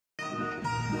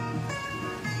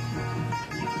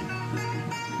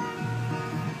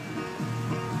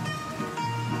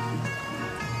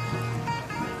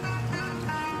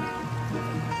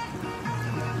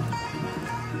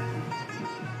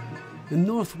In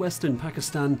northwestern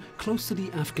Pakistan, close to the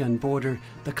Afghan border,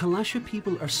 the Kalash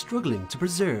people are struggling to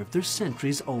preserve their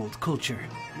centuries-old culture.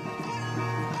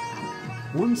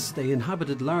 Once they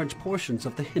inhabited large portions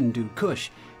of the Hindu Kush,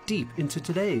 deep into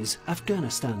today's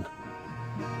Afghanistan.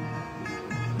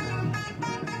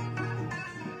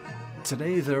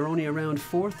 Today there are only around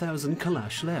 4,000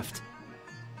 Kalash left.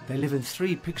 They live in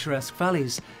 3 picturesque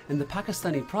valleys in the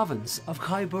Pakistani province of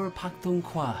Khyber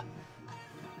Pakhtunkhwa.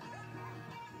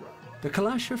 The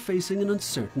Kalash are facing an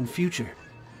uncertain future.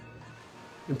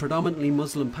 In predominantly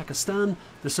Muslim Pakistan,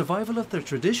 the survival of their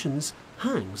traditions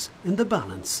hangs in the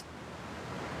balance.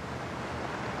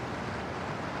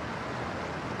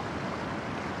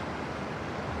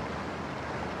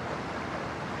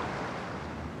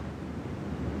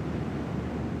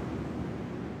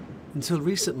 Until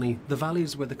recently, the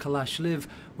valleys where the Kalash live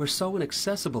were so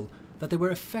inaccessible that they were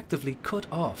effectively cut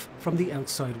off from the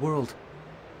outside world.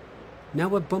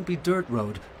 Now a bumpy dirt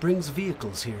road brings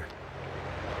vehicles here.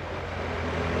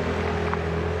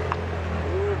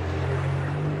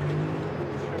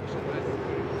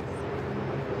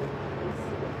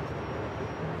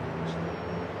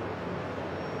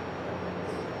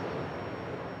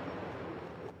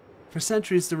 For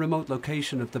centuries, the remote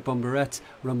location of the Bumbaret,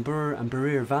 Rumbur and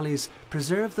Barir valleys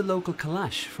preserved the local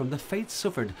Kalash from the fate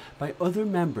suffered by other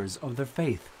members of their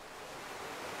faith.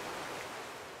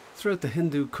 Throughout the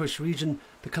Hindu Kush region,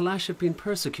 the Kalash have been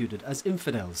persecuted as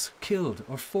infidels, killed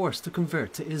or forced to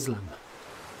convert to Islam.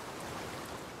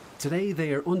 Today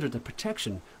they are under the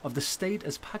protection of the state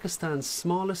as Pakistan's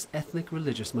smallest ethnic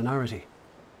religious minority.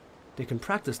 They can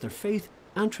practice their faith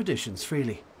and traditions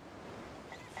freely.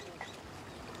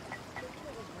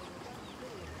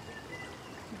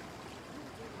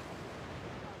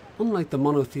 Unlike the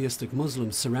monotheistic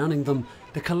Muslims surrounding them,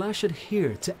 the Kalash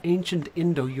adhere to ancient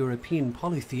Indo-European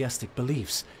polytheistic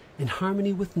beliefs in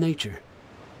harmony with nature.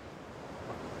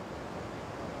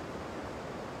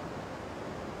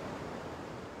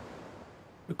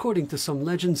 According to some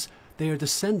legends, they are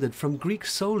descended from Greek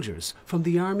soldiers from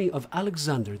the army of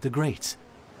Alexander the Great.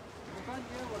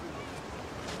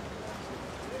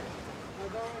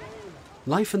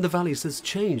 Life in the valleys has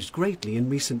changed greatly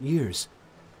in recent years.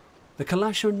 The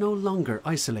Kalash are no longer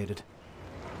isolated.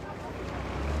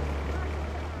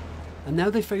 And now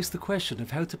they face the question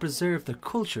of how to preserve their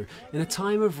culture in a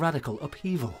time of radical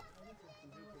upheaval.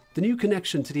 The new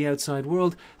connection to the outside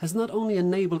world has not only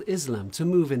enabled Islam to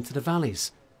move into the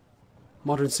valleys.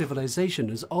 Modern civilization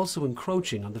is also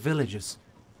encroaching on the villages.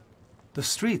 The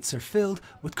streets are filled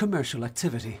with commercial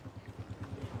activity.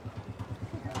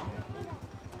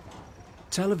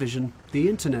 Television, the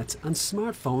internet and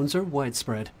smartphones are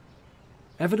widespread.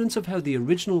 Evidence of how the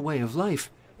original way of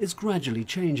life is gradually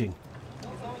changing.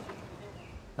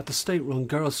 At the state-run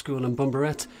girls' school in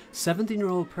Bumbaret,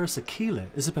 17-year-old Persakila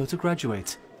is about to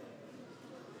graduate.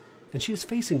 And she is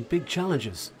facing big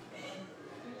challenges.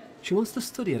 She wants to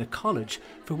study at a college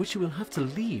for which she will have to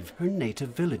leave her native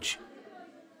village.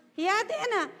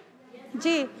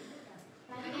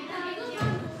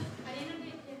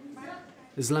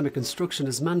 Islamic instruction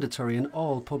is mandatory in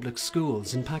all public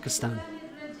schools in Pakistan.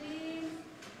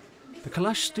 The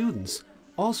Kalash students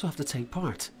also have to take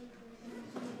part.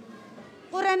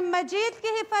 Quran मजीद की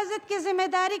हिफाजत की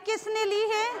जिम्मेदारी किसने ली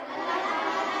है?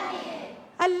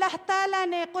 अल्लाह ताला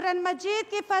ने कुरान मजीद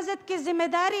की हिफाजत की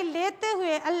जिम्मेदारी लेते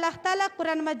हुए अल्लाह ताला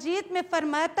कुरान मजीद में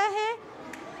फरमाता है.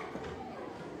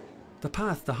 The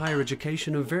path to higher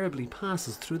education invariably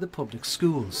passes through the public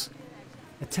schools.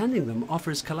 Attending them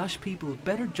offers Kalash people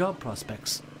better job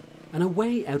prospects and a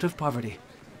way out of poverty.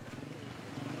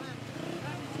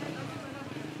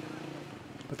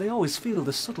 But they always feel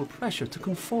the subtle pressure to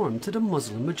conform to the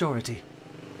Muslim majority.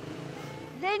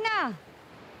 Zeyna,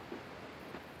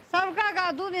 sabka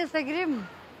ka दूध Instagram.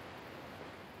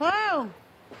 Wow.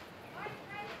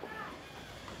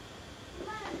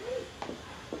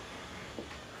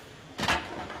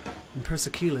 In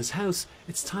Persakila's house,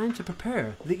 it's time to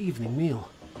prepare the evening meal.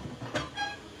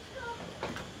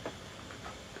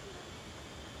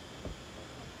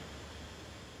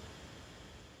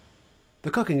 The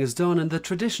cooking is done in the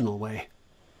traditional way.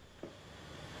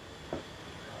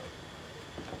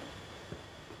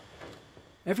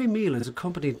 Every meal is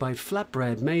accompanied by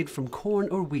flatbread made from corn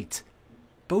or wheat.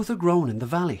 Both are grown in the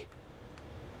valley.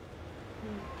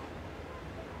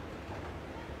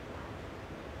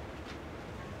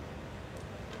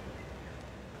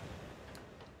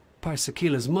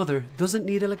 Parsakila's mother doesn't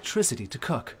need electricity to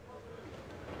cook.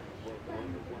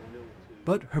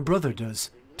 But her brother does,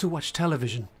 to watch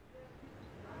television.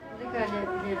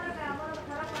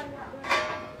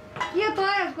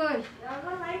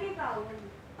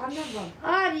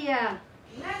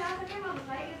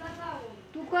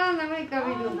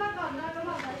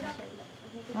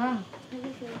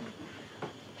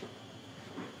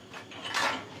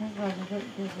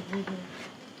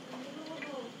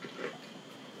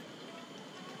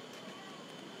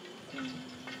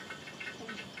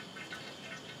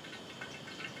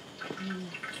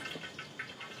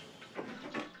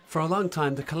 For a long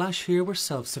time, the Kalash here were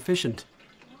self-sufficient.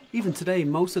 Even today,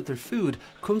 most of their food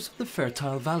comes from the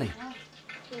fertile valley.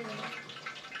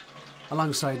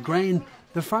 Alongside grain,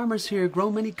 the farmers here grow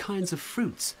many kinds of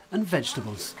fruits and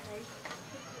vegetables.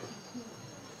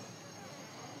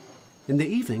 In the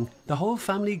evening, the whole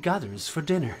family gathers for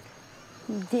dinner.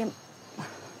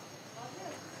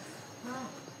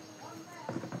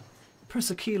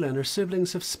 Persakila and her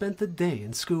siblings have spent the day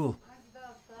in school.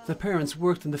 The parents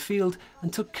worked in the field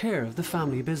and took care of the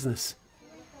family business.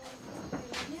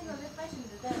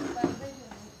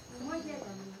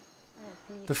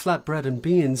 The flatbread and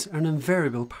beans are an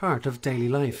invariable part of daily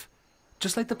life,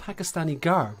 just like the Pakistani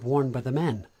garb worn by the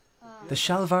men, the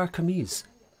shalwar kameez,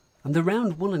 and the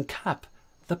round woolen cap,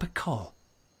 the pakal.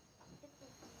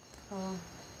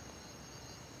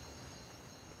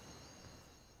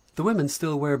 The women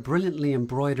still wear brilliantly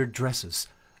embroidered dresses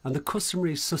and the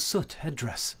customary susut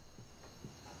headdress.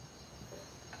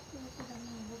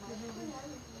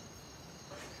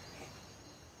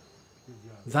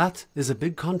 That is a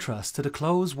big contrast to the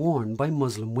clothes worn by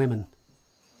Muslim women.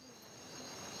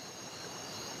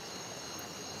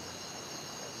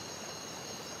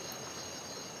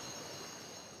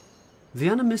 The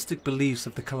animistic beliefs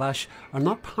of the Kalash are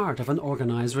not part of an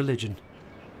organised religion.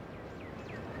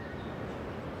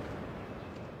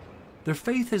 Their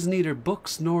faith is neither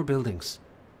books nor buildings.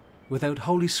 Without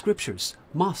holy scriptures,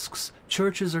 mosques,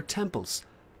 churches or temples,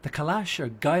 the Kalash are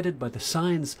guided by the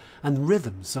signs and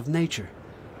rhythms of nature.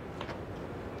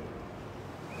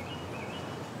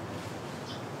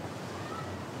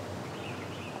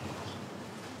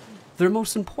 Their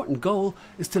most important goal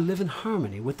is to live in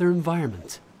harmony with their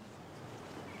environment.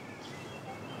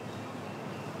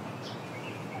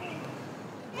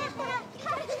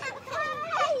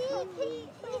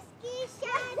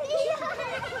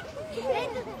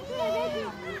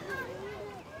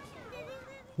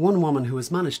 One woman who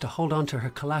has managed to hold on to her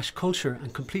Kalash culture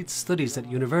and complete studies at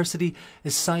university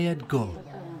is Syed Gul.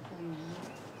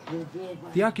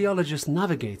 The archaeologist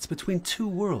navigates between two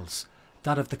worlds,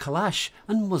 that of the Kalash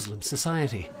and Muslim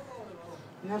society.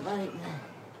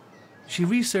 She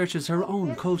researches her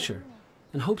own culture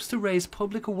and hopes to raise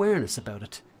public awareness about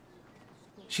it.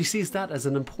 She sees that as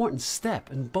an important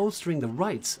step in bolstering the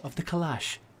rights of the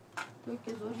Kalash.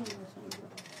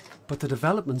 But the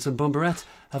developments in Bumbaret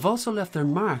have also left their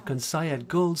mark on Syed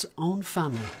Gul's own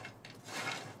family.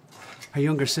 Her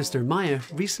younger sister Maya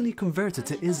recently converted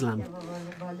to Islam.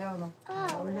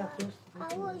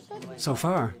 So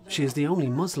far, she is the only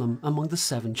Muslim among the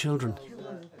 7 children.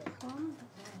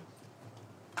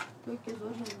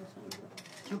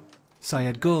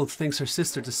 Syed Gul thinks her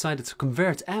sister decided to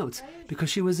convert out because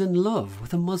she was in love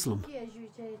with a Muslim.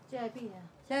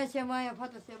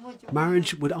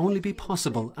 Marriage would only be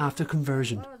possible after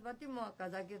conversion.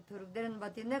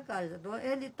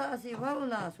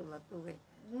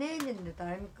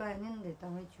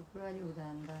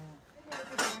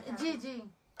 Gigi.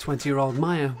 20-year-old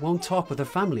Maya won't talk with her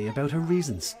family about her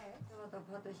reasons.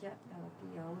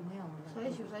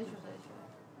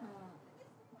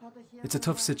 It's a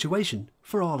tough situation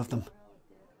for all of them.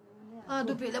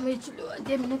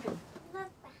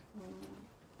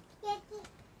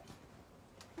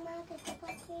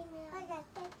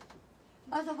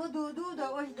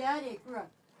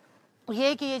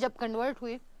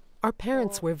 Our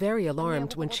parents were very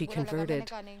alarmed when she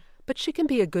converted. But she can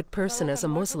be a good person as a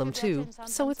Muslim too,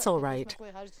 so it's all right.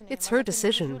 It's her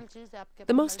decision.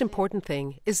 The most important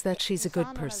thing is that she's a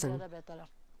good person.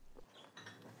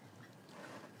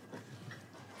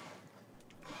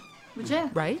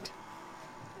 Right?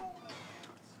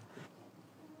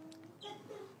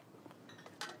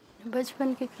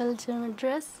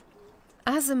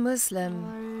 As a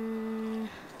Muslim,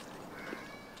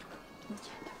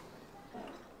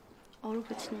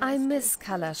 I miss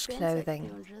Kalash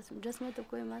clothing.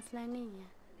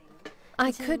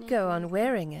 I could go on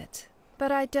wearing it,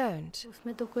 but I don't.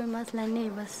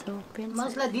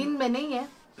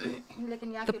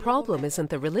 The problem isn't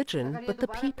the religion, but the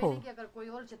people.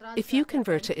 If you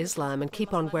convert to Islam and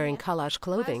keep on wearing Kalash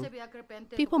clothing,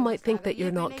 people might think that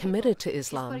you're not committed to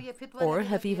Islam or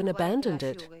have even abandoned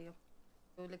it.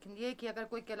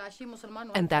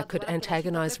 And that could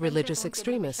antagonize religious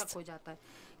extremists.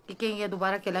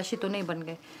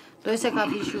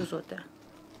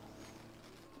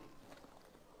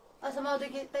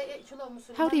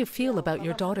 How do you feel about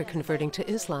your daughter converting to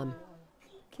Islam?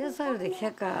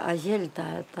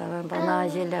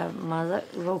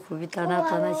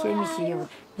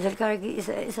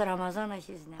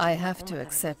 I have to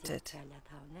accept it.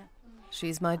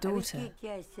 She's my daughter.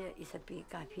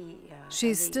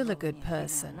 She's still a good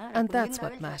person, and that's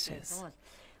what matters.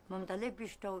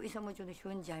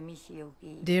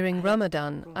 During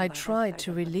Ramadan, I tried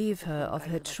to relieve her of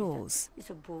her chores,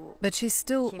 but she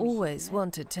still always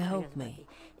wanted to help me.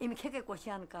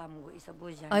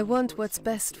 I want what's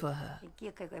best for her.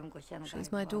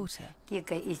 She's my daughter.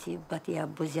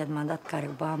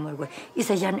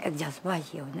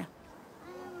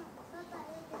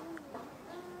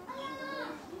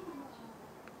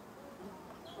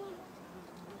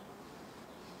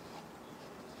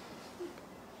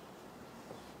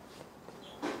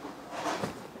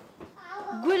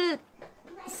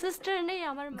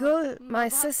 Gul, my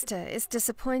sister, is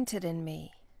disappointed in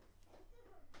me.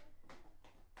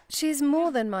 She's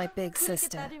more than my big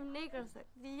sister.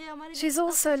 She's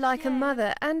also like a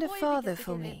mother and a father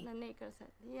for me.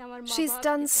 She's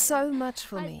done so much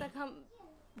for me.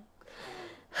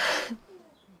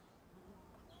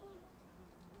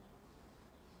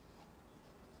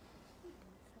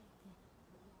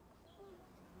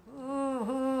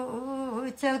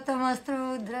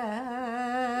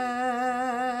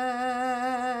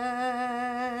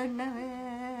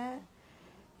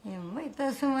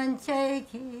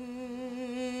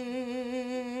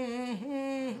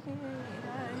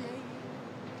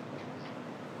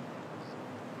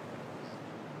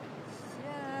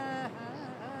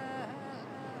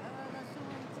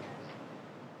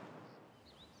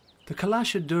 The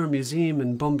Kalash Museum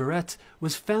in Bumbaret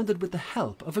was founded with the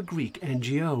help of a Greek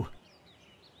NGO.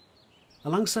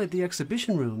 Alongside the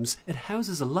exhibition rooms, it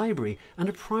houses a library and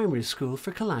a primary school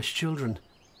for Kalash children.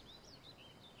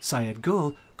 Syed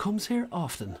Gul comes here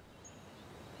often.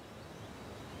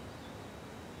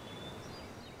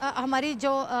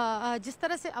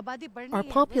 Our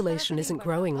population isn't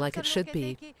growing like it should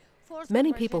be.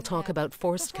 Many people talk about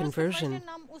forced conversion,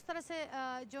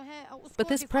 but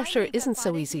this pressure isn't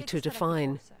so easy to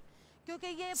define.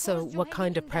 So what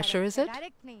kind of pressure is it?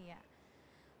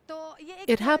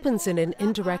 It happens in an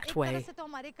indirect way.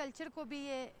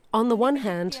 On the one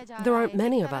hand, there aren't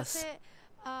many of us,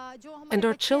 and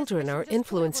our children are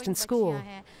influenced in school.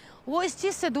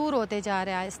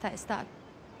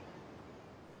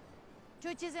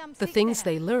 The things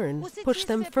they learn push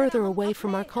them further away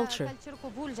from our culture.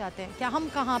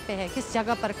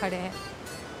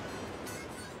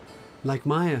 Like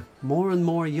Maya, more and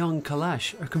more young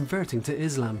Kalash are converting to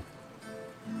Islam.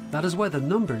 That is why the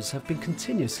numbers have been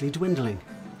continuously dwindling.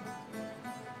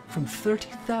 From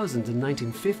 30,000 in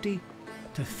 1950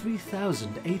 to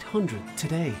 3,800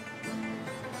 today.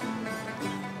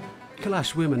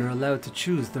 Kalash women are allowed to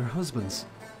choose their husbands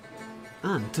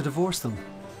and to divorce them.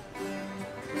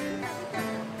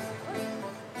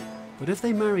 But if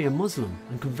they marry a Muslim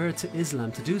and convert to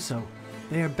Islam to do so,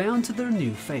 they are bound to their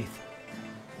new faith.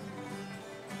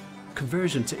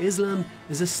 Conversion to Islam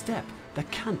is a step that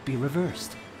can't be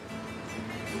reversed.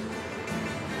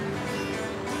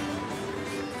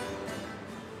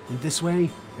 In this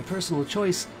way, a personal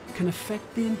choice can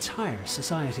affect the entire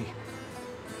society.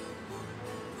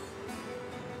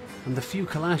 And the few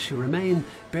Kalash who remain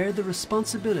bear the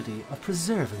responsibility of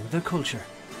preserving their culture.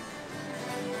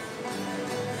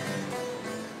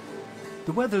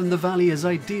 The weather in the valley is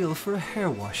ideal for a hair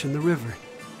wash in the river,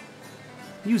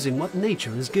 using what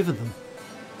nature has given them.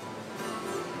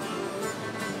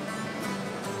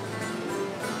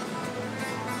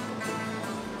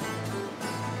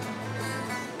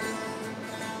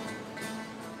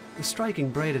 The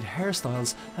striking braided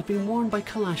hairstyles have been worn by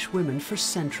Kalash women for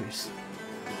centuries.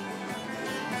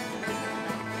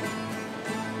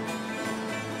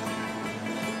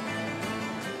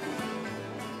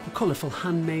 Colourful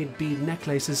handmade bead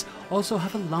necklaces also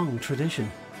have a long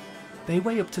tradition. They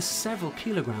weigh up to several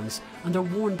kilograms and are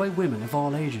worn by women of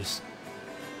all ages.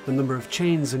 The number of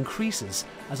chains increases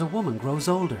as a woman grows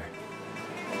older.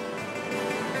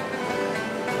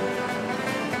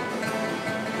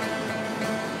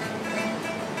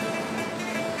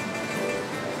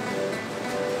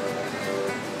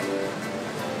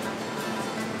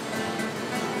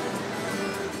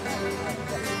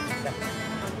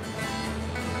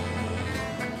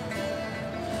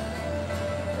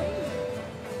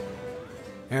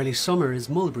 Early summer is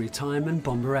mulberry time in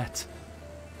Bumbarette.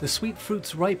 The sweet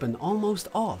fruits ripen almost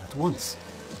all at once.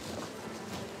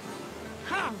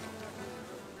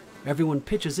 Everyone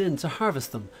pitches in to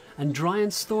harvest them and dry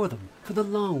and store them for the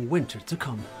long winter to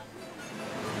come.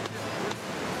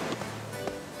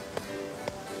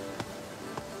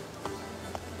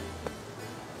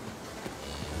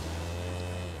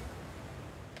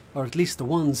 Or at least the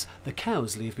ones the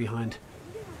cows leave behind.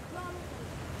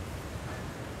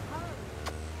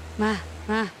 Ma.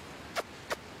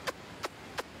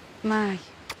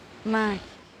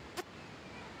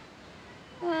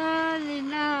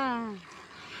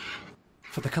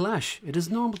 For the Kalash, it is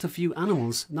normal to view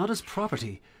animals not as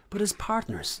property, but as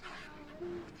partners.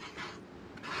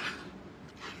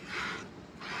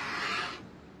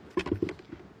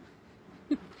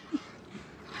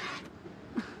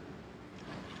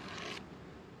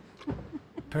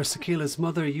 Persekila's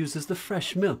mother uses the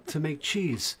fresh milk to make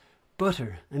cheese,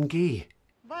 butter and ghee.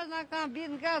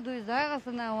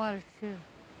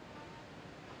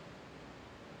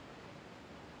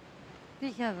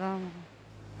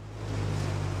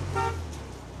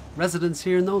 Residents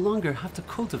here no longer have to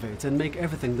cultivate and make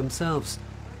everything themselves.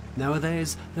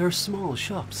 Nowadays, there are small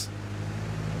shops.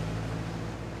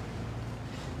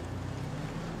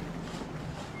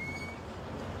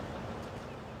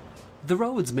 The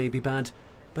roads may be bad,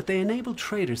 but they enable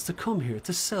traders to come here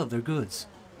to sell their goods.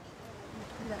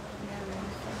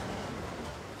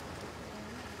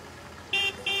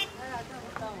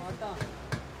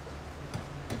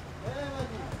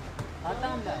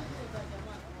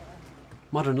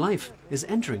 Modern life is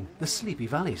entering the sleepy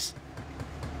valleys.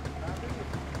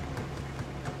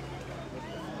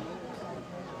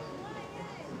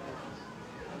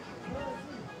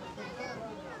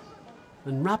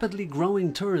 And rapidly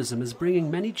growing tourism is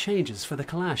bringing many changes for the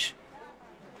Kalash.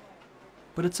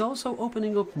 But it's also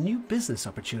opening up new business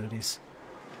opportunities.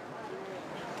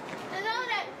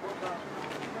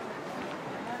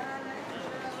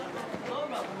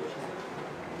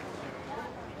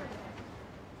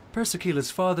 Persekila's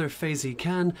father, Faizi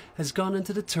Khan, has gone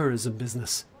into the tourism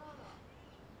business.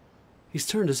 He's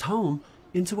turned his home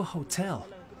into a hotel.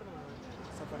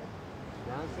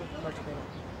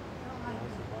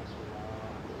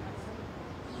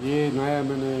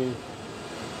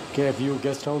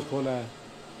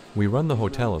 We run the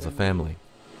hotel as a family.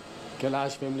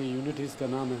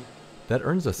 That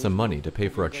earns us some money to pay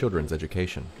for our children's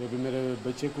education.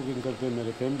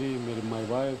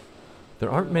 There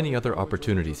aren't many other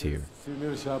opportunities here.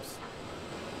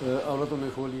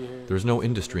 There's no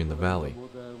industry in the valley,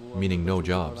 meaning no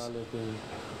jobs.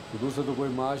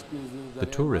 The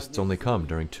tourists only come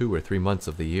during 2 or 3 months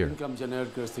of the year.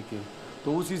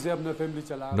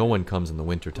 No one comes in the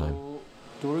wintertime.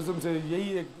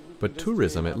 But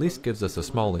tourism at least gives us a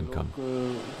small income.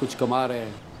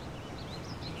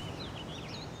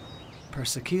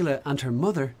 Persekila and her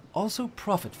mother also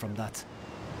profit from that.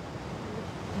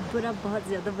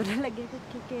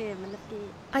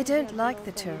 I don't like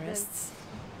the tourists.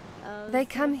 They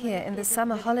come here in the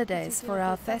summer holidays for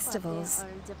our festivals.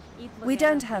 We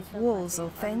don't have walls or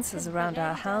fences around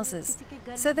our houses,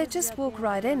 so they just walk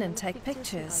right in and take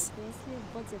pictures.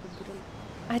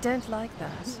 I don't like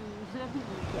that.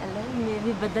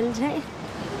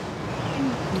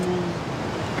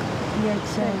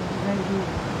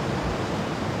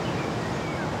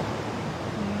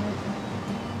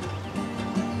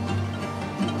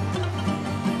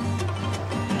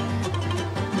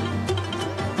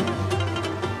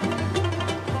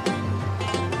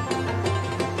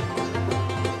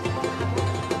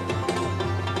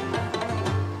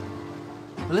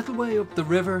 A little way up the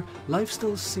river, life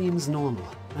still seems normal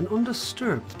and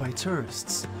undisturbed by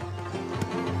tourists.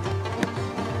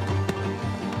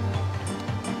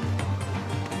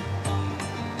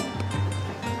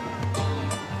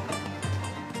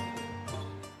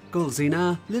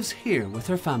 Gulzina lives here with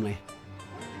her family.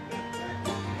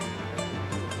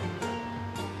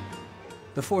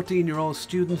 The 14-year-old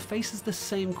student faces the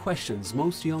same questions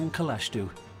most young Kalash do.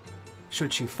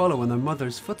 Should she follow in her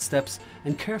mother's footsteps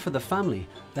and care for the family,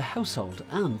 the household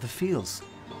and the fields?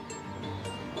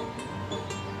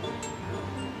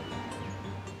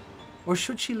 Or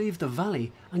should she leave the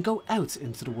valley and go out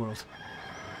into the world?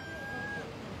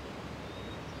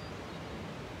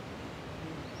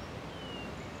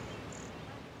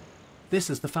 This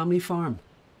is the family farm.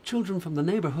 Children from the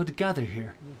neighbourhood gather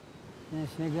here.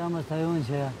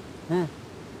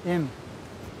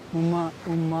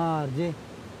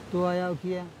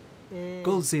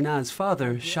 Gulzina's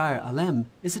father, Shar Alem,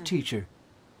 is a teacher.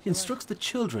 He instructs the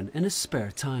children in his spare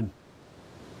time.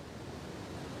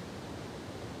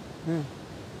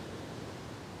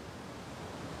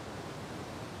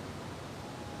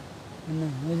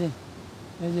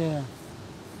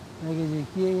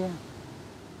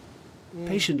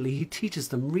 Patiently, he teaches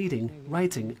them reading,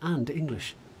 writing, and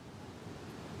English.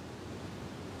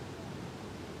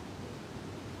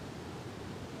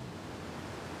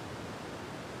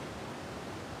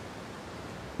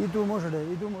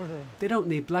 They don't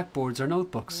need blackboards or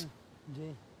notebooks.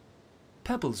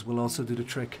 Pebbles will also do the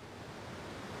trick.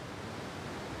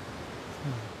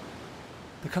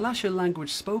 The Kalash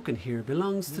language spoken here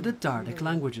belongs to the Dardic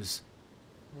languages.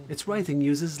 Its writing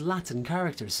uses Latin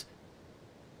characters.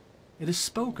 It is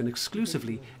spoken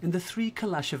exclusively in the 3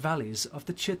 Kalash valleys of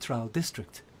the Chitral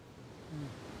district.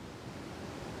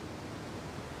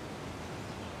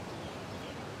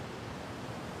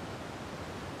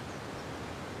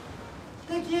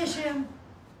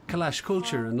 Kalash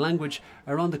culture and language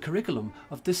are on the curriculum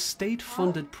of this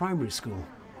state-funded primary school.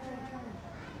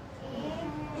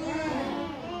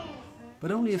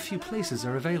 But only a few places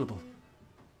are available.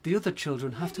 The other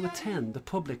children have to attend the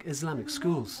public Islamic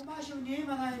schools.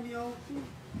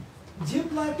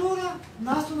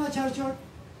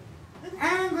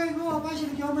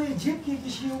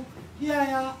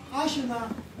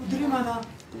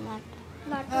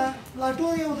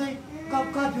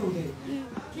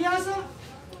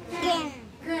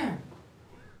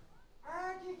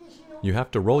 You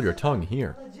have to roll your tongue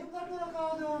here.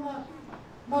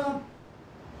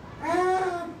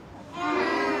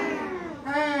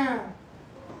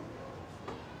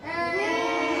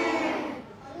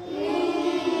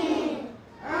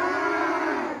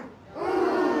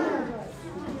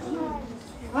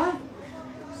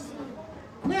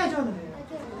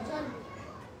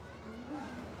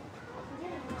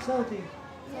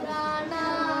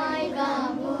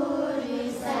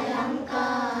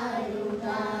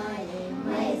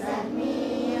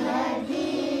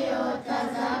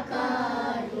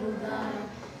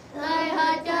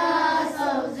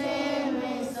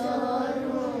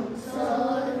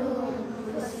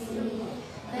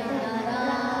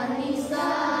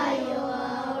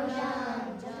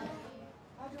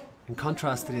 In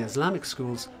contrast to the Islamic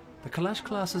schools, the Kalash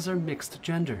classes are mixed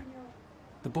gender.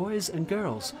 The boys and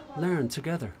girls learn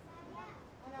together.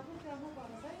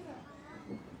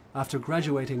 After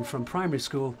graduating from primary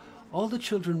school, all the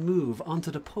children move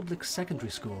onto the public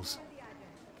secondary schools.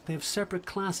 They have separate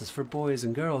classes for boys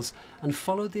and girls and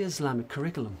follow the Islamic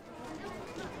curriculum.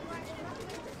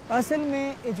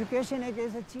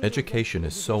 Education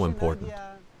is so important.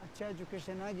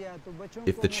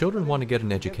 If the children want to get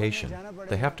an education,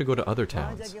 they have to go to other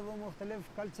towns.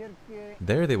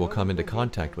 There they will come into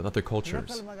contact with other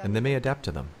cultures, and they may adapt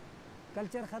to them.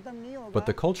 But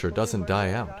the culture doesn't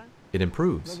die out. It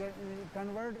improves.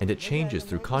 And it changes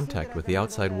through contact with the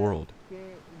outside world.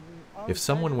 If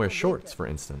someone wears shorts, for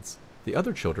instance, the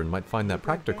other children might find that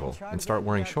practical and start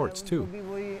wearing shorts too.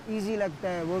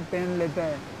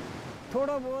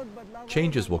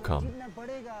 Changes will come.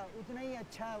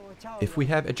 If we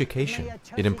have education,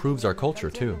 it improves our culture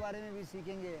too.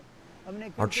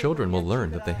 Our children will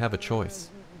learn that they have a choice.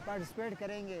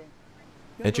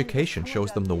 Education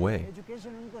shows them the way.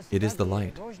 It is the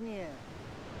light.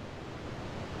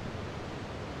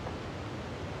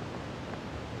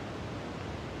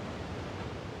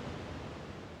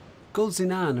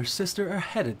 Gulzina and her sister are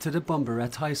headed to the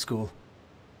Bumbaret High School.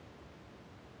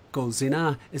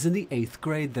 Gulzina is in the 8th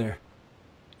grade there.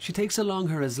 She takes along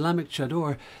her Islamic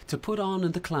chador to put on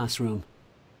in the classroom.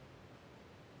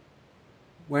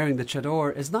 Wearing the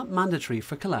chador is not mandatory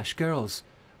for Kalash girls,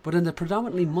 but in the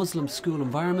predominantly Muslim school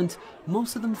environment,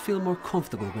 most of them feel more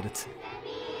comfortable with it.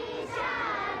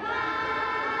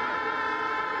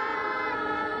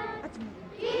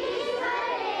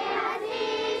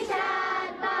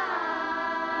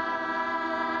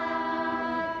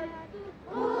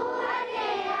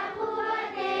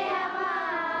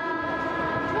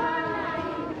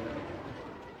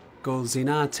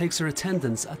 Gulzina takes her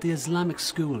attendance at the Islamic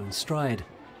school in stride.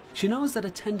 She knows that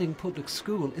attending public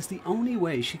school is the only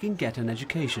way she can get an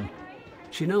education.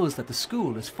 She knows that the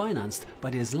school is financed by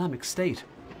the Islamic State.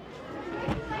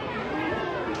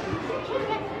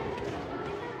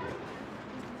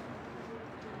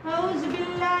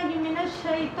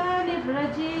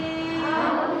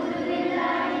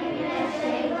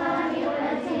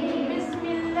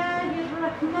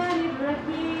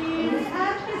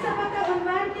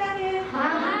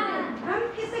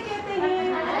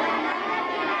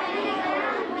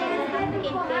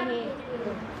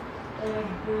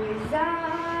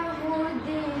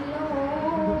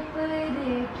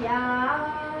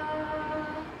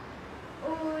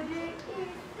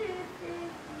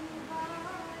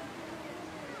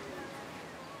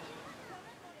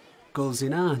 Gul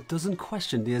Zina doesn't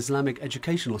question the Islamic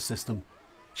educational system.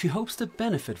 She hopes to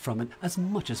benefit from it as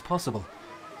much as possible.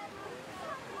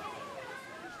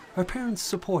 Her parents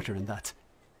support her in that.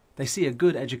 They see a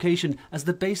good education as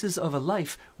the basis of a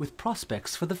life with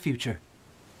prospects for the future.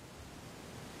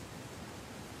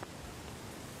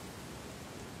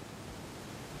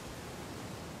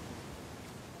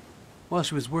 While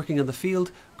she was working in the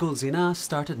field, Gul Zina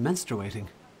started menstruating.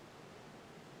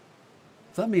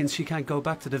 That means she can't go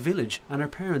back to the village and her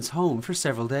parents' home for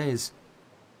several days.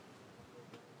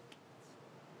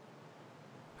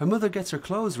 Her mother gets her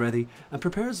clothes ready and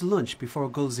prepares lunch before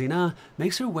Gul Zina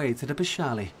makes her way to the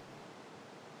Bishali.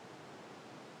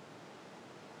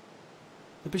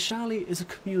 The Bishali is a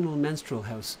communal menstrual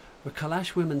house where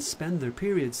Kalash women spend their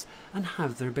periods and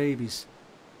have their babies.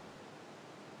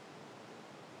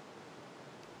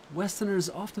 Westerners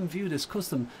often view this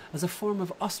custom as a form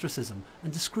of ostracism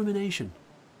and discrimination.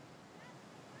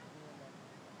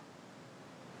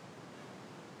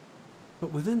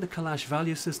 But within the Kalash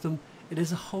value system, it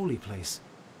is a holy place.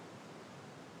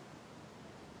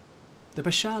 The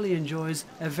Bishali enjoys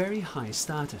a very high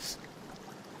status.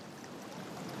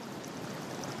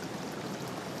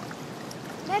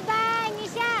 Bye-bye,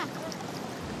 Nisha!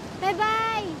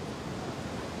 Bye-bye!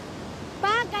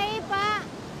 Pa kayo pa!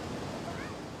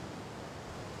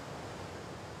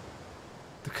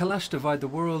 The Kalash divide the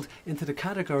world into the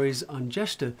categories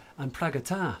Anjeshta and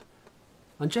Pragata.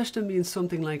 Anjeshta means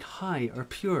something like high or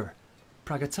pure.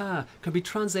 Pragata can be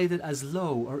translated as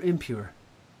low or impure.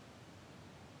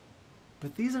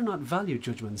 But these are not value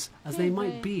judgments as they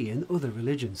might be in other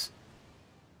religions.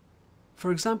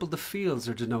 For example, the fields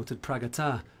are denoted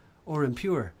Pragata or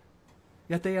impure,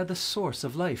 yet they are the source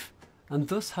of life and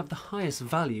thus have the highest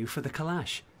value for the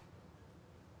Kalash.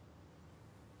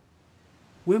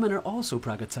 Women are also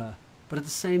Pragata, but at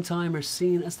the same time are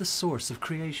seen as the source of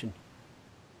creation.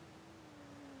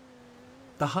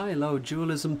 The high-low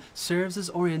dualism serves as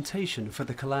orientation for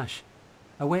the Kalash,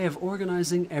 a way of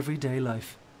organising everyday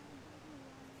life.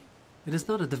 It is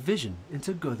not a division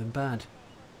into good and bad.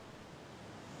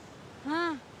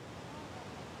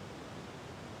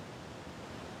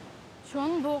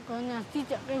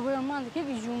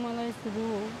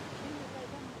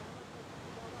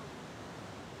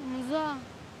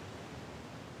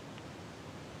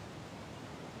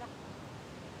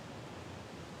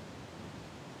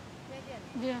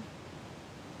 Yeah.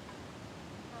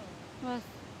 बस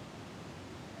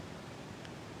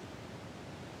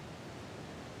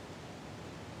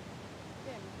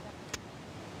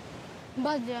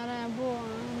बस जा रहे हैं वो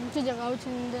नीचे जगह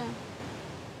उछिंदे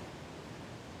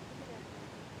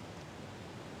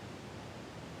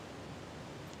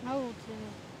أو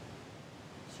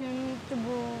شو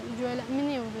تبو جوال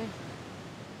مني وده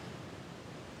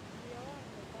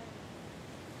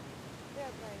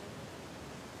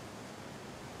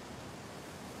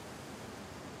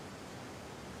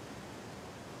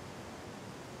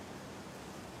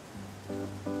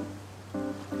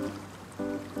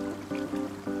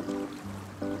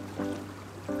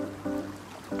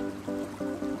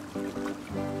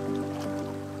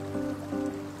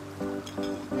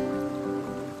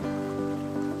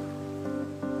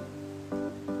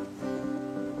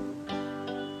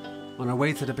On our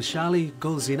way to the Bishali,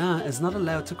 Gul Zina is not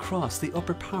allowed to cross the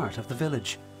upper part of the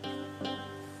village.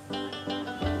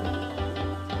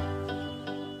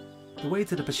 The way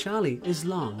to the Bishali is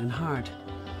long and hard.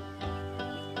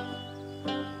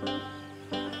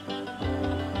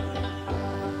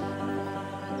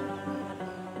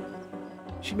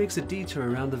 She makes a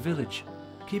detour around the village,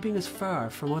 keeping as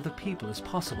far from other people as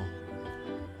possible.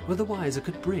 Otherwise it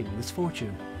could bring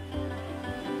misfortune.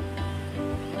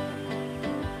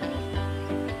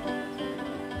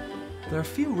 There are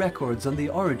few records on the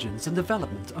origins and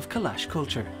development of Kalash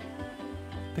culture.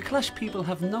 The Kalash people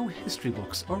have no history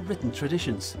books or written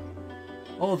traditions.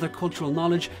 All their cultural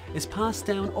knowledge is passed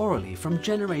down orally from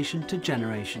generation to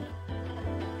generation.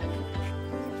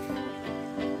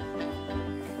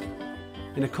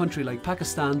 In a country like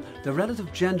Pakistan, the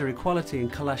relative gender equality in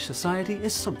Kalash society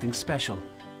is something special.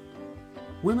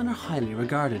 Women are highly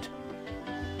regarded.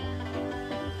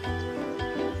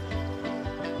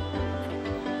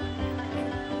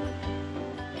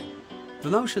 The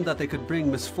notion that they could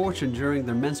bring misfortune during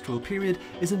their menstrual period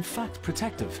is in fact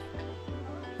protective.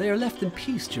 They are left in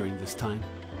peace during this time.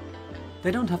 They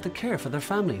don't have to care for their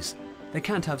families. They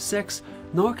can't have sex,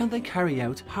 nor can they carry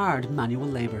out hard manual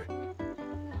labour.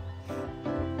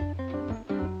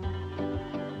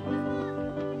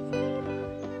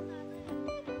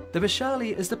 The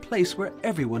Bishali is the place where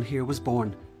everyone here was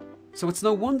born, so it's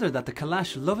no wonder that the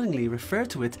Kalash lovingly refer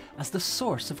to it as the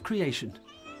source of creation.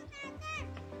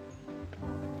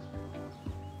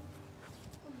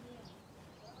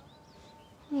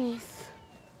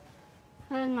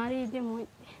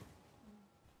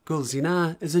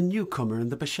 Gulzina is a newcomer in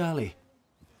the Bashali.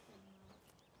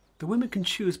 The women can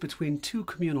choose between 2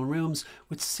 communal rooms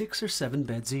with 6 or 7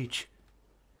 beds each.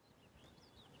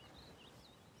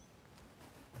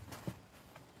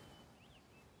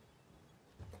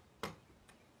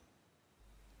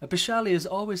 A Bashali is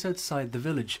always outside the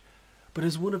village, but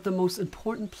is one of the most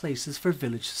important places for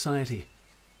village society.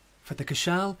 For the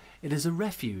Kashal, it is a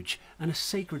refuge and a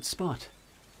sacred spot.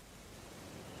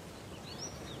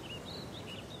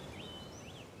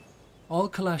 All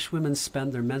Kalash women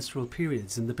spend their menstrual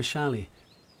periods in the Bashali.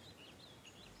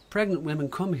 Pregnant women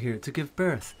come here to give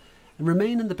birth and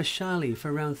remain in the Bashali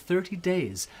for around 30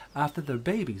 days after their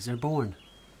babies are born.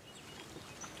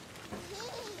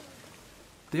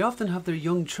 They often have their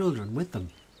young children with them,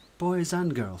 boys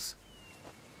and girls.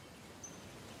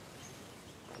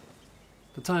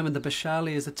 The time in the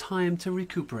Bashali is a time to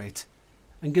recuperate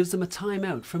and gives them a time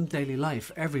out from daily life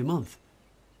every month.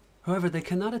 However, they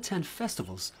cannot attend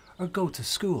festivals or go to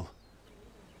school.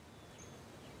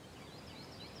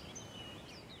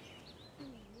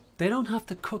 They don't have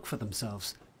to cook for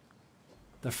themselves.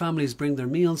 Their families bring their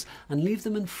meals and leave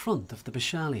them in front of the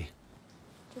Bashali.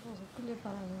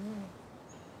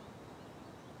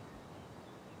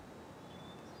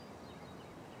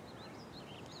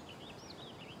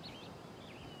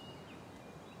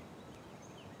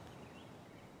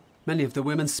 Many of the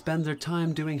women spend their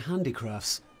time doing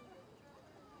handicrafts.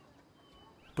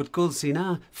 But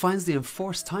Gulzina finds the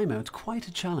enforced time out quite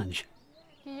a challenge.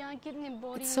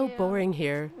 It's so boring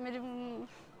here.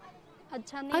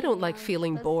 I don't like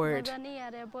feeling bored.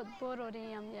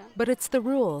 But it's the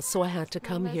rule, so I had to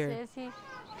come here.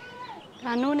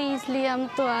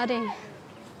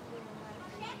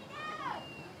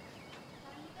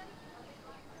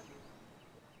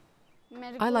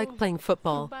 I like playing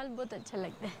football.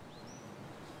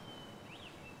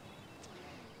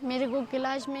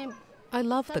 I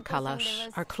love the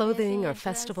Kalash, our clothing, our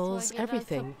festivals,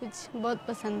 everything.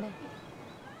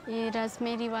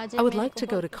 I would like to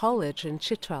go to college in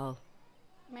Chitral.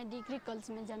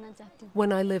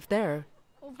 When I live there,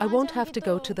 I won't have to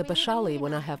go to the Bashali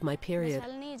when I have my period.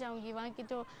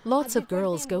 Lots of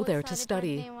girls go there to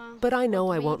study, but I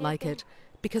know I won't like it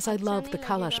because I love the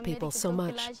Kalash people so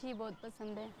much.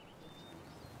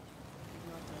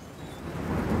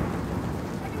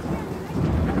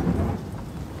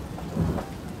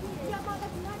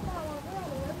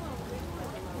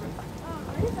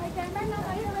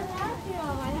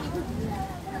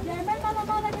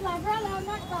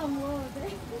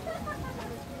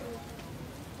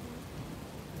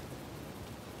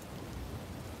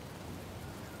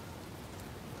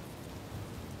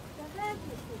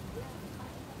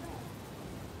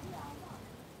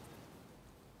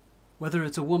 Whether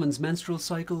it's a woman's menstrual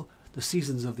cycle, the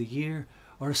seasons of the year,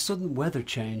 or a sudden weather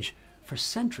change, for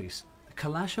centuries the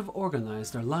Kalash have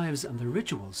organised their lives and their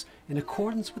rituals in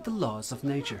accordance with the laws of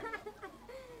nature.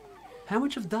 How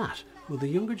much of that will the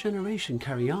younger generation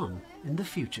carry on in the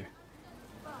future?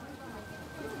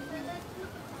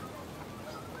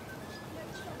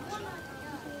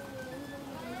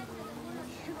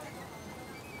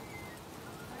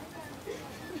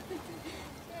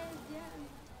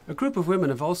 A group of women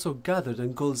have also gathered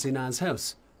in Gulzina's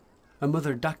house. A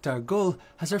mother, Dr. Gul,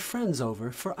 has her friends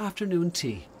over for afternoon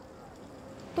tea.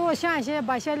 We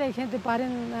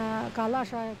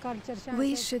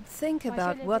should think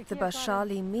about what the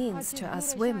Bashali means to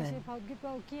us women.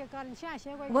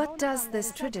 What does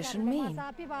this tradition mean?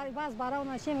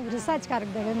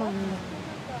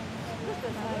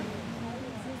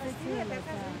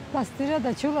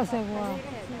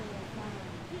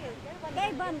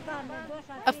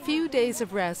 A few days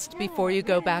of rest before you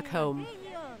go back home.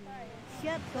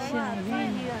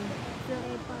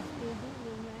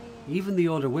 Even the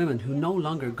older women who no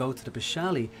longer go to the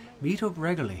Bashali meet up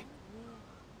regularly.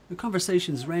 The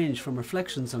conversations range from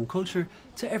reflections on culture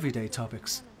to everyday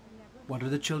topics. What are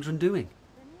the children doing?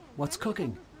 What's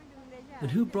cooking?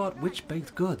 And who brought which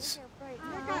baked goods?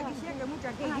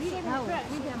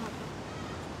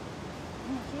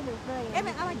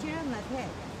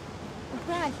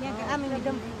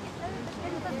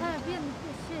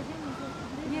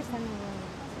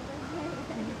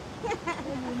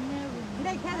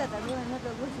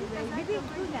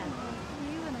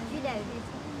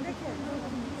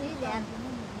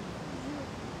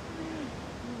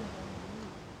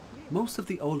 Most of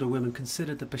the older women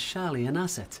consider the Bashali an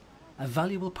asset, a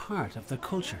valuable part of their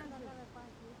culture,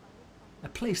 a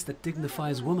place that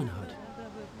dignifies womanhood.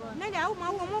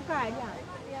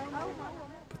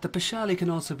 But the Bashali can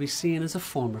also be seen as a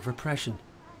form of repression.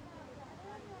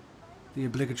 The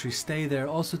obligatory stay there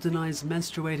also denies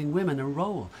menstruating women a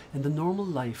role in the normal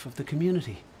life of the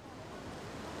community.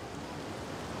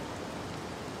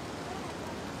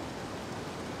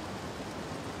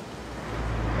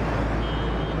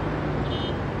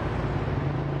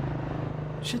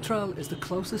 Chitral is the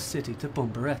closest city to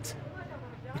Bumburet.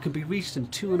 It can be reached in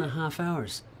 2.5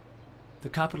 hours. The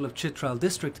capital of Chitral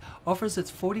district offers its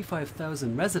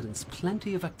 45,000 residents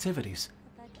plenty of activities.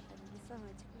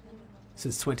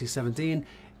 Since 2017,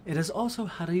 it has also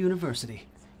had a university.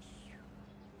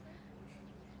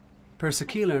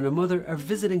 Persakila and her mother are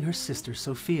visiting her sister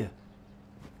Sophia.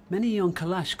 Many young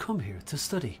Kalash come here to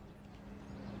study.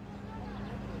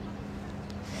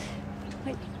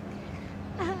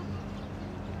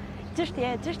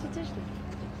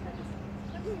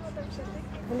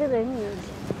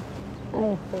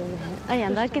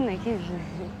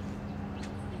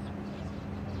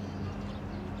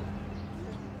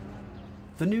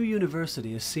 The new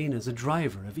university is seen as a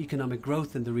driver of economic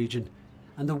growth in the region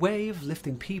and a way of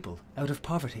lifting people out of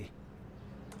poverty.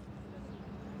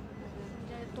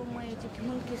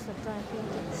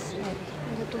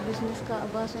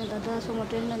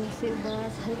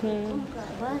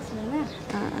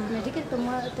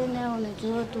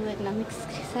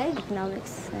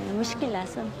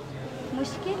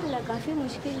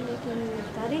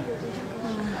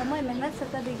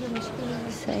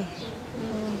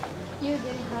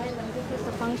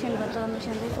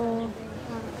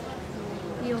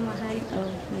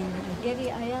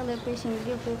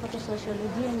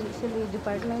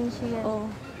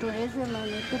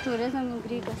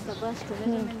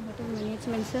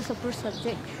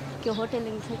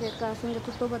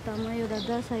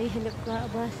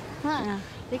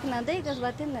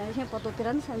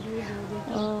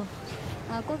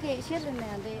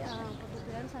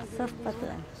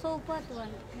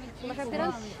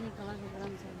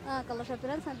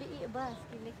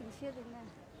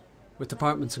 With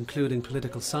departments including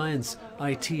political science,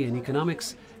 IT and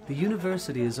economics, the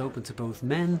university is open to both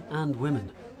men and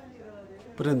women.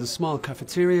 But in the small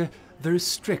cafeteria, there is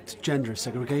strict gender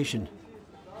segregation.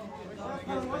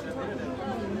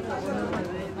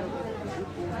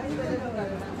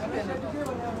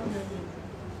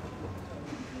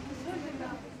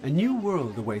 A new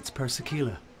world awaits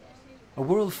Persakila. A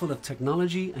world full of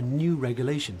technology and new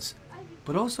regulations,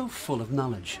 but also full of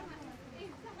knowledge.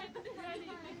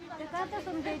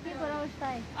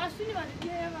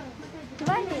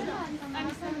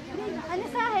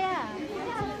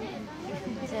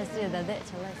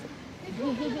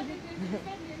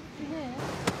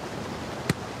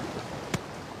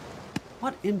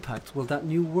 What impact will that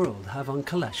new world have on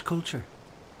Kalash culture?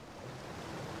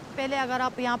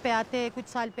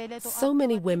 So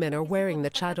many women are wearing the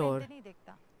chador.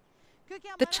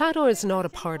 The chador is not a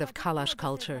part of Kalash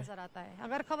culture.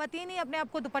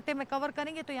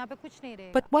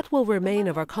 But what will remain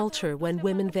of our culture when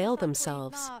women veil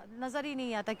themselves?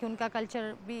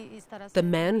 The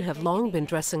men have long been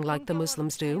dressing like the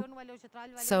Muslims do.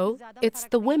 So it's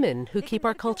the women who keep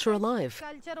our culture alive.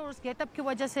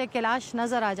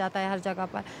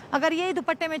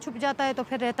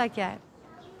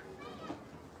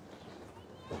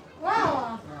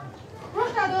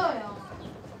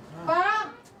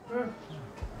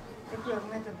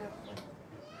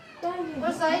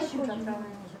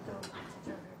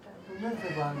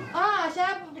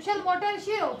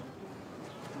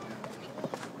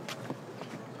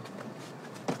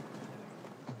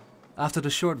 After the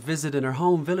short visit in her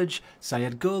home village,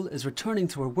 Sayed Gul is returning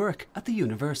to her work at the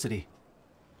university.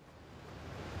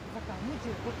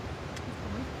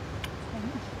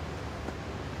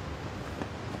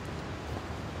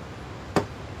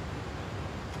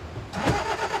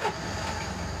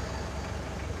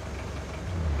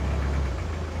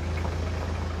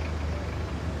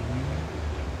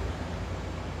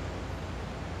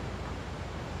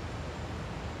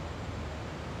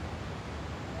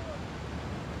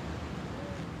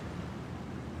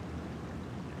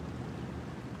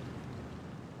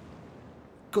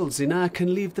 Gulzina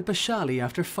can leave the Bashali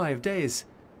after 5 days.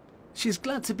 She's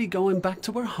glad to be going back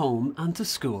to her home and to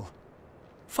school.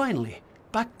 Finally,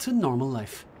 back to normal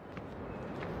life.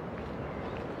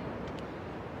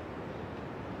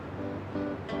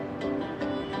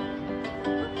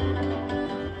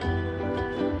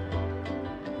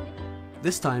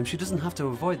 This time she doesn't have to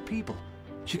avoid people.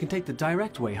 She can take the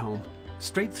direct way home,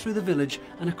 straight through the village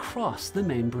and across the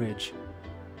main bridge.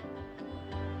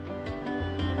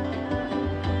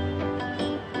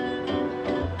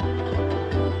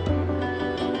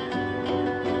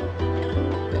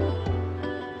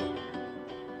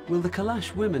 Will the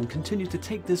Kalash women continue to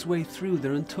take this way through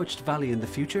their untouched valley in the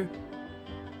future?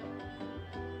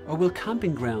 Or will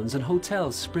camping grounds and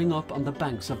hotels spring up on the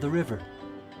banks of the river?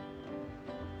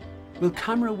 Will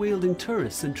camera-wielding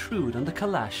tourists intrude on the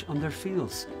Kalash on their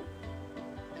fields?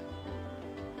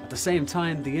 At the same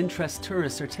time, the interest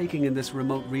tourists are taking in this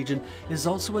remote region is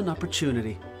also an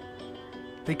opportunity.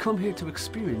 They come here to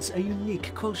experience a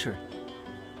unique culture.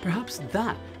 Perhaps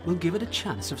that will give it a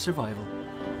chance of survival.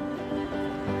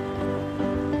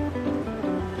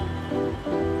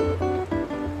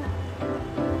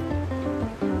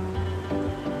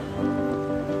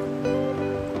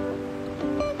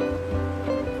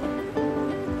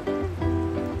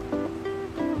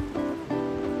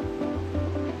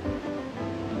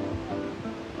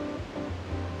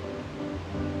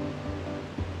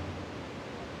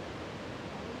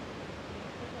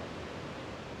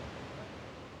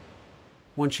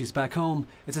 Once she's back home,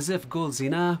 it's as if Gul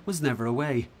Zina was never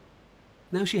away.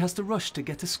 Now she has to rush to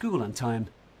get to school on time,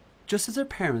 just as her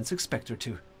parents expect her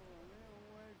to.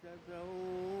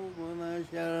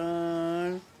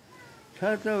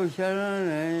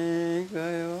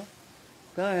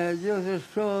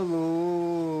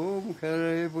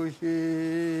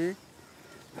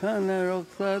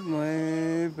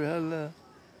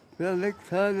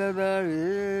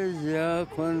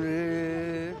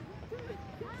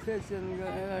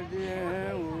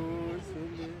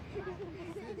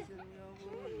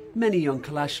 Many young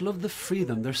Kalash love the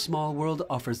freedom their small world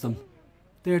offers them.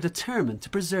 They are determined to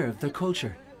preserve their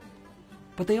culture.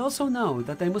 But they also know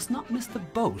that they must not miss the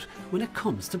boat when it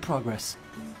comes to progress,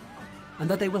 and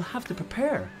that they will have to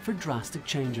prepare for drastic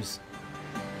changes.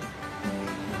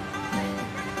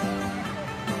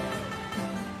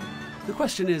 The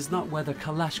question is not whether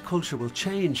Kalash culture will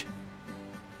change.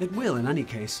 It will in any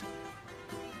case.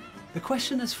 The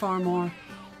question is far more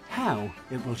how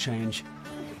it will change.